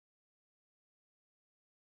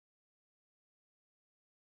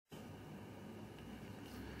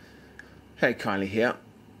Hey, Kylie here.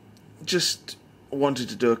 Just wanted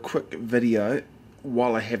to do a quick video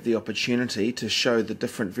while I have the opportunity to show the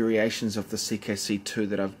different variations of the cKc2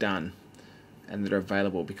 that I've done and that are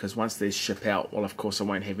available, because once these ship out, well, of course I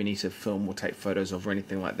won't have any to film or take photos of or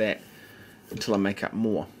anything like that until I make up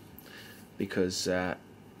more, because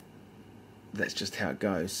that's just how it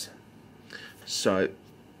goes. So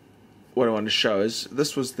what I want to show is,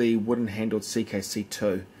 this was the wooden handled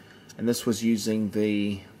cKc2, and this was using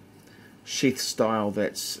the sheath style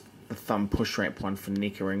that's the thumb push ramp one for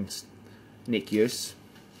neck use,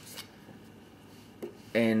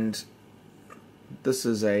 and this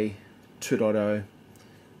is a 2.0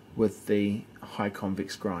 with the high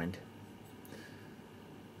convex grind.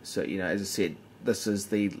 So, you know, as I said, this is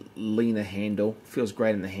the leaner handle, feels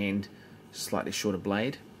great in the hand, slightly shorter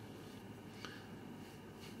blade.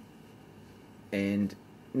 And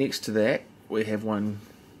next to that we have one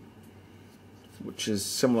which is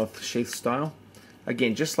similar sheath style.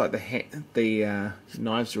 Again, just like the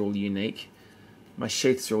knives are all unique, my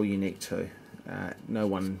sheaths are all unique too. No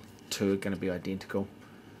one two are going to be identical.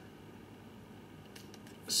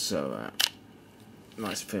 So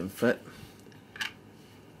nice firm fit.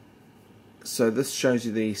 So this shows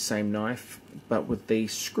you the same knife but with the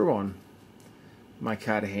screw-on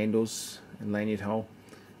micarta handles and lanyard hole,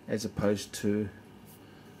 as opposed to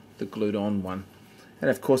the glued-on one. And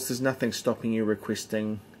of course there's nothing stopping you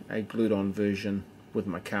requesting a glued-on version with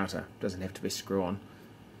micarta. It doesn't have to be screw-on.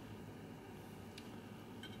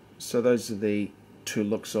 So those are the two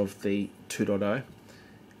looks of the 2.0,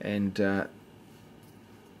 and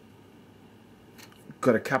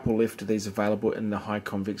got a couple left of these available in the high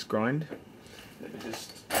convex grind. Let me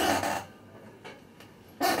just...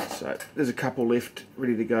 So there's a couple left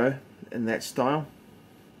ready to go in that style.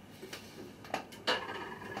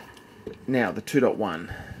 Now the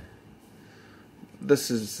 2.1.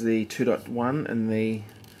 This is the 2.1 in the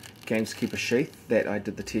cKc sheath that I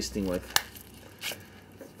did the testing with.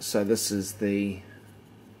 So this is the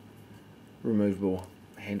removable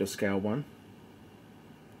handle scale one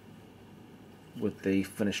with the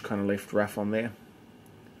finished kind of left rough on there.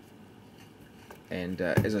 And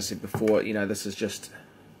as I said before, you know, this is just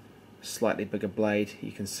slightly bigger blade.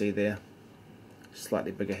 You can see there,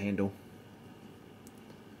 slightly bigger handle.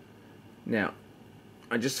 Now,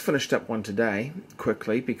 I just finished up one today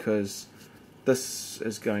quickly because this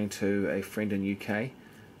is going to a friend in UK,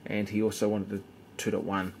 and he also wanted a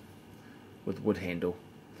 2.1 with wood handle.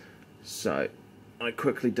 So I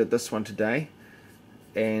quickly did this one today,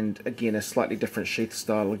 and again a slightly different sheath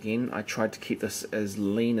style. Again, I tried to keep this as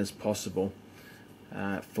lean as possible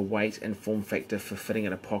for weight and form factor for fitting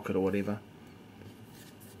in a pocket or whatever,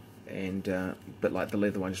 and but like the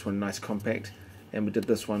leather one, just one nice compact. And we did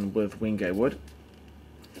this one with Wenge wood.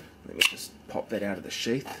 Let me just pop that out of the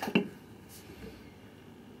sheath.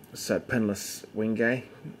 So pinless Wenge,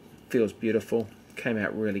 feels beautiful, came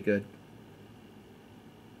out really good.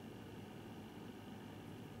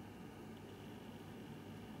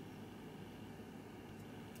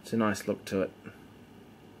 It's a nice look to it.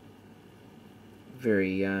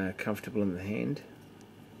 Very comfortable in the hand.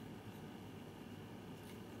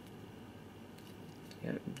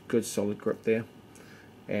 Yeah, good solid grip there.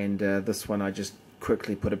 And this one I just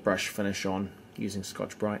quickly put a brush finish on using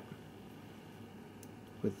Scotch-Brite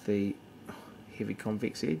with the heavy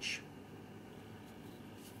convex edge.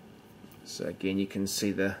 So again, you can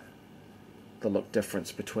see the look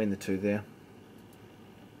difference between the two there,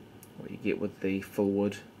 what you get with the full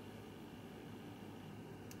wood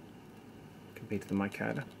compared to the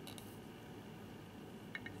micarta.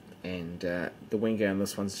 And the Wenge on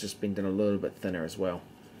this one's just been done a little bit thinner as well,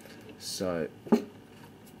 so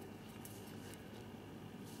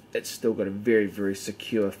it's still got a very, very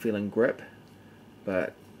secure feeling grip,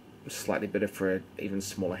 but slightly better for an even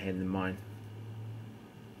smaller hand than mine.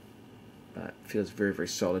 But feels very, very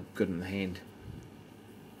solid, good in the hand.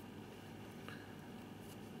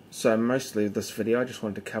 So mostly this video I just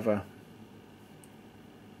wanted to cover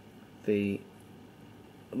the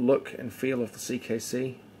look and feel of the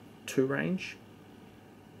cKc2 range,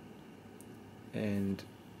 and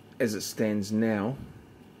as it stands now,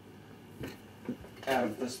 out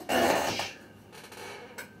of this batch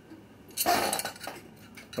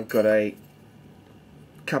I've got a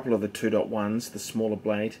couple of the 2.1s, the smaller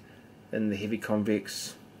blade, in the heavy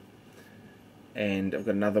convex, and I've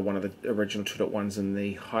got another one of the original 2.1s in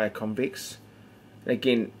the higher convex. And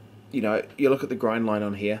again, you know, you look at the grind line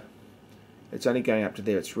on here, it's only going up to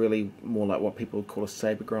there. It's really more like what people would call a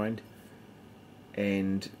saber grind,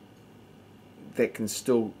 and that can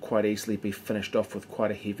still quite easily be finished off with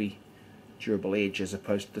quite a heavy durable edge, as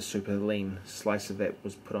opposed to the super lean slicer that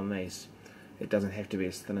was put on these. It doesn't have to be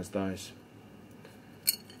as thin as those.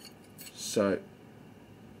 So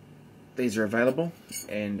these are available,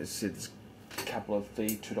 and as I said, there's a couple of the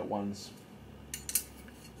 2.1s.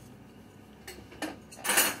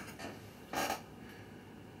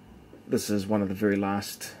 This is one of the very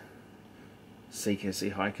last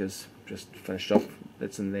cKc hikers, just finished off.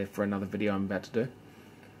 That's in there for another video I'm about to do.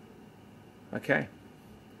 Okay,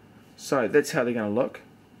 so that's how they're going to look.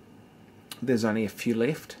 There's only a few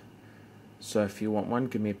left, so if you want one,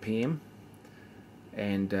 give me a PM.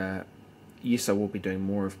 And yes, I will be doing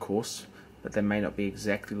more, of course, but they may not be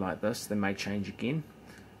exactly like this. They may change again,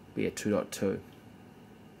 be at 2.2.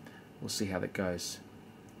 We'll see how that goes.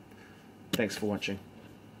 Thanks for watching.